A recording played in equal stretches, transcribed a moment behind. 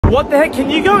What the heck? Can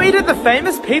you go eat at the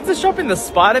famous pizza shop in the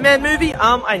Spider-Man movie?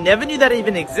 I never knew that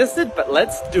even existed, but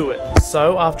let's do it.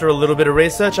 So, after a little bit of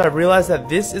research, I realized that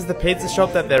this is the pizza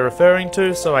shop that they're referring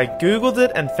to, so I googled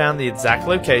it and found the exact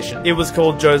location. It was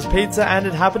called Joe's Pizza, and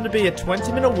it happened to be a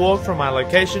 20-minute walk from my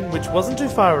location, which wasn't too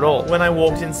far at all. When I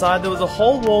walked inside, there was a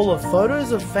whole wall of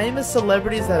photos of famous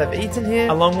celebrities that have eaten here,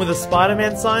 along with a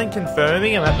Spider-Man sign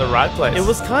confirming I'm at the right place. It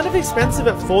was kind of expensive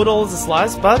at $4 a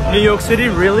slice, but New York City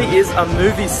really is a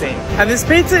movie scene. And this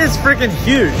pizza is freaking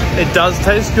huge. It does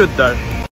taste good though.